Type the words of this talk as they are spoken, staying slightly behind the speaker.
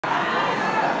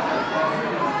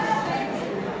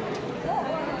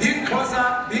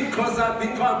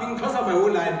being Xhosa my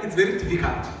whole life, it's very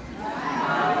difficult.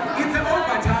 It's an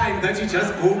overtime that you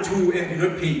just go to and you're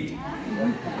not paid.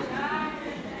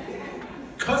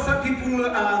 Xhosa people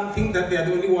think that they are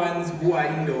the only ones who are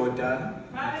in the order.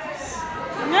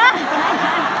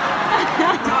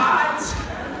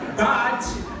 But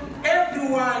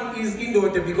everyone is in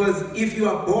order, because if you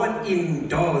are born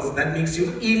indoors, that makes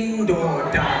you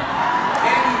indoor.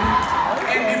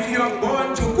 And if you are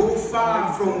born to go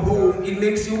far from home, it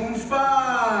makes you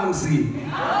mfamsi.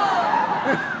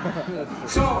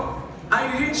 So I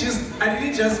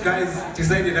didn't just guys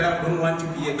decided that I don't want to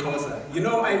be a Xhosa. You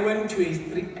know, I went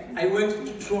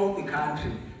throughout the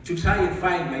country to try and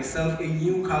find myself a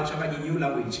new culture and a new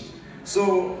language.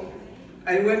 So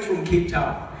I went from Cape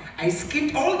Town. I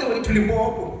skipped all the way to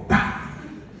Limpopo.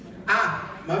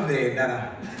 Mavenda.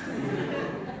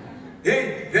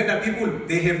 Hey, Venda people,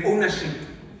 they have ownership.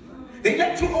 They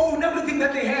like to own everything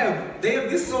that they have. They have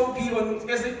this soap on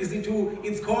SAPC2.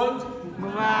 It's called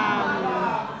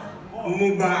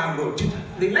Mubango.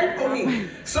 They like owning.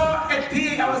 So at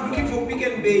PA, I was looking for Pick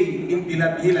n Pay in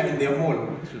Bila in their mall.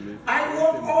 I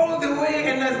walked all the way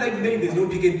and I was like, no, there's no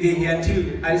Pick n Pay here,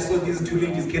 until I saw these two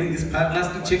ladies carrying this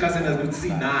plastic checkers, and I was like, see,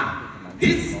 nah,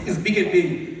 this is Pick n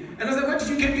Pay. And I was like, what did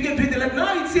you get Pick n Pay? They're like, no,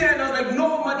 it's here. And I was like,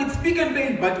 no, man, it's Pick n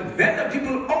Pay. But Venda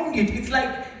people owned it. It's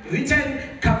like written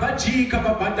Kabaji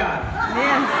Kababata.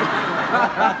 Yes.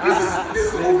 This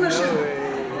is ownership.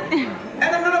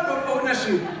 And I'm not about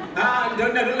ownership.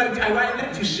 I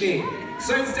like to share.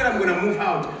 So instead, I'm going to move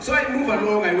out. So I move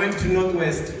along. I went to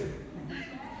Northwest.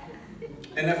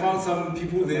 And I found some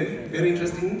people there, very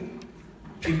interesting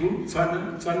people,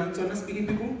 Tswana speaking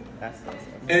people.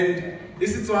 And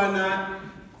this is Tswana.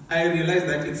 I realized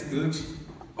that it's built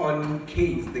on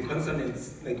K's, the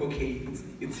consonants. Like, okay,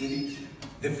 it's really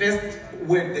the first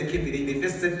word that came. They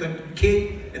first said that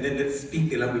K, and then let's speak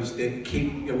the language. Then K.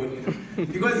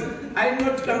 Because I'm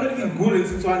not even good in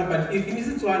Setswana, but if in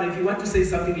Setswana, if you want to say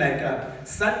something like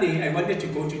Sunday, I wanted to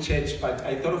go to church, but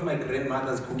I thought of my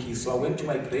grandmother's cookies, so I went to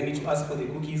my granny to ask for the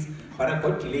cookies, but I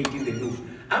got delayed in the loop.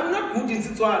 I'm not good in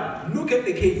Setswana. Look at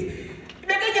the K's.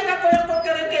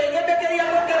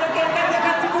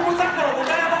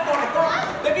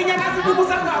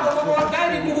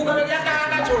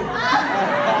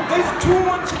 There's too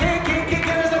much cake.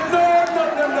 No.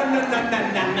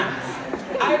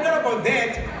 I'm not about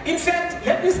that. In fact,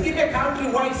 let me skip a country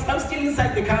whilst I'm still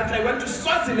inside the country. I went to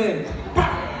Swaziland.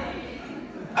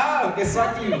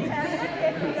 Eswatini.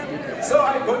 So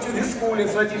I go to this school in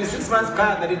Eswatini, 6 months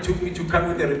car that it took me to come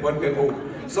with the report back home.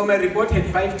 So my report had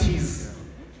 5 T's.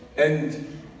 And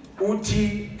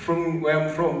Uti, from where I'm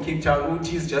from, Cape Town,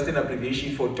 Uti is just an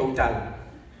abbreviation for total.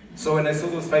 So when I saw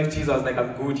those 5 T's, I was like,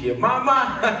 I'm good here.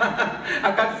 Mama,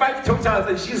 I got 5 totals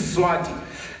and she's Swati.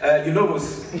 You know,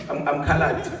 I'm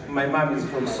colored. My mom is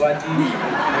from Swati,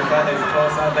 my father is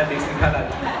Xhosa, that makes me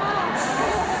colored.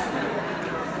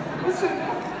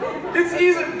 It's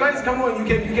easy, guys, come on, you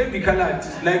can be colored.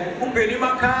 Like Ubeni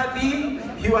McCarthy,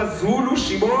 he was Zulu,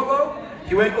 Shibobo,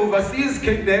 he went overseas,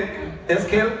 came back,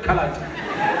 SKL, colored.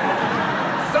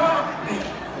 So,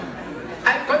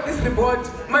 I got this report,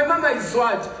 my mama is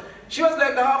Swati. She was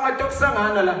like, oh, my talk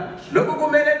sangana la. Loko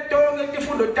kumele tonge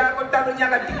tifundo tako talo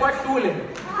nyaka tikwahlule.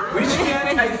 Which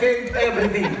meant I failed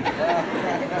everything.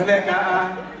 I'm like,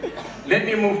 let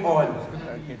me move on.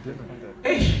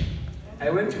 Hey, I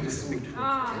went to the suit.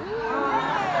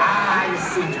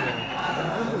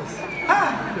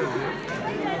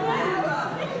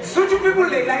 Sutu people,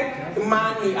 they like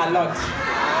money a lot.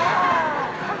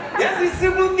 Yes, it's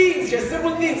simple things, just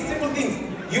simple things.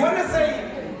 You wanna say,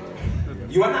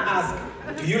 you wanna ask,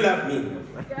 do you love me?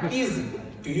 Easy.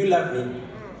 Do you love me?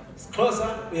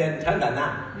 Xhosa, we are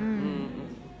Tandana.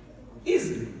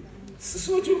 Easy.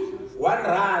 Sisutu, 1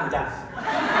 randa.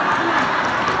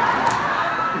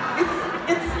 It's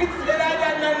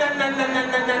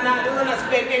I don't wanna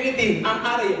spend anything. I'm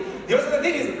out of here. The other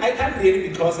thing is, I can't really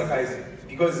be Xhosa, guys,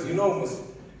 because you know,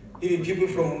 even people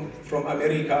from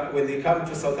America, when they come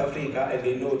to South Africa and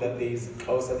they know that there is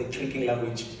Xhosa, the clicking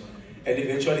language, and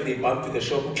eventually they bump to the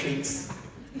shop who clicks,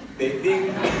 they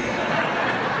think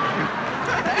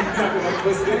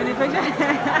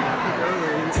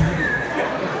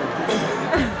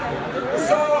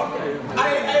so I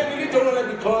really don't want to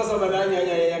be Xhosa, but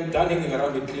I'm done hanging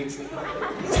around with clicks.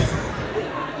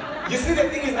 You see, the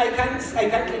thing is, I can't say,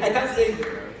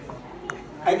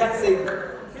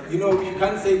 you know, you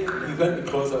can't be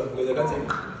Xhosa, because I can't say,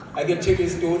 I can tell you a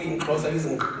story in Xhosa,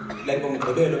 isn't it? like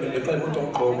umgqibelo belexa imoto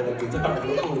ngqomo ngagqitha phambi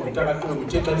loqondo uTakaqondo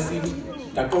uThetha lisithi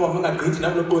ndaqoma mangagqithi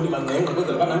namloqondo mangengqa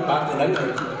kwenzela bangangibhaqi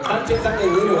ngangqethi xa thetha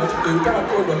engcini wathi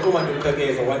uTakaqondo waqoma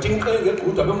ndoqhekeza wathi ngiqeke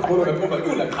ngegqudwa bemqolo ngaqomba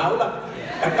yula qhawula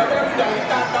ngaqabela kwindawo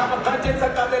itata xa thetha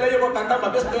qabela yebo qaqamba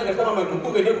besiqenge qoma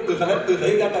maguquke negqirha negqirha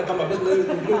ikaqaqamba besiqenge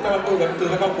uTakaqondo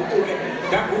ngagqirha kaguquke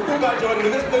ngaguquka jona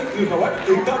ngesegqirha wathi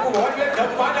gqirha kuba wathi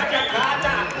leqhamana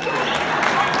yakhatha.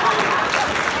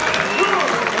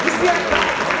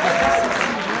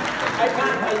 I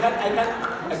can't.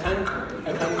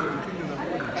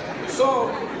 So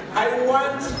I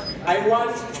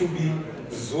want to be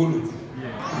Zulu.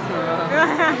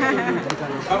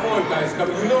 Come on, guys,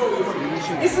 come. You know,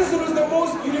 isiZulu is the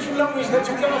most beautiful language that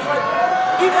you can ever find.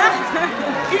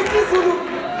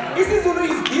 isiZulu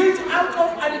is built out of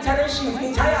alliterations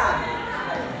entirely.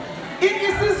 In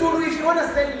isiZulu, if you want to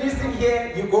say listen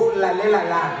here, you go la la la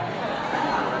la.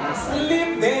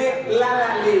 Sleep there, la la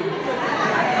la.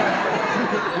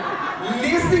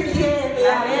 Listen here,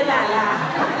 la la la.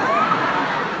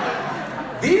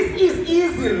 This is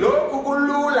easy, loku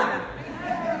kulula.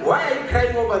 Why are you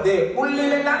crying over there?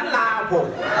 Ulilela lapho.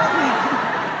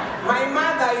 My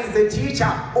mother is a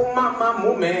teacher, umama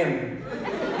mumem.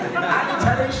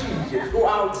 Alliteration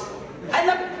throughout. I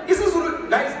love isiZulu,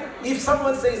 guys. If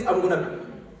someone says I'm gonna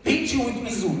beat you with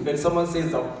isiZulu, and someone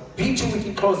says I'll beat you with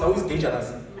Xhosa, who is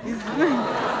dangerous?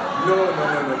 No.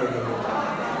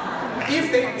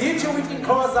 If they beat you with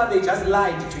Xhosa, they just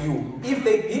lied to you. If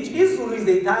they beat isiZulu,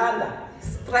 they thunder,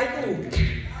 striking,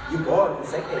 you go in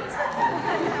seconds.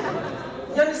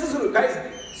 Guys,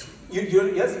 yes.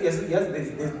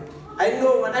 I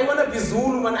know, man. I wanna be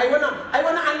Zulu, man. I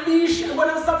wanna unleash. When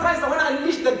I'm surprised, I wanna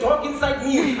unleash the dog inside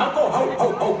me. I'll go, ho.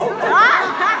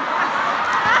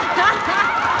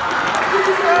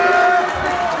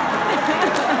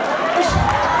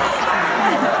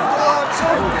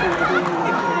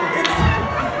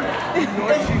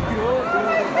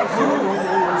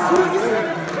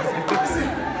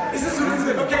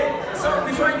 Okay, so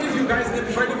before I give you guys,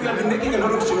 I've been making a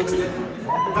lot of jokes there,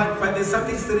 but there's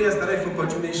something serious that I forgot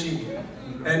to mention.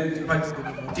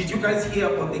 But did you guys hear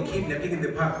about the kidnapping in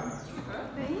the park?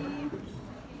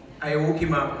 I woke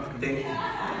him up. Thank you.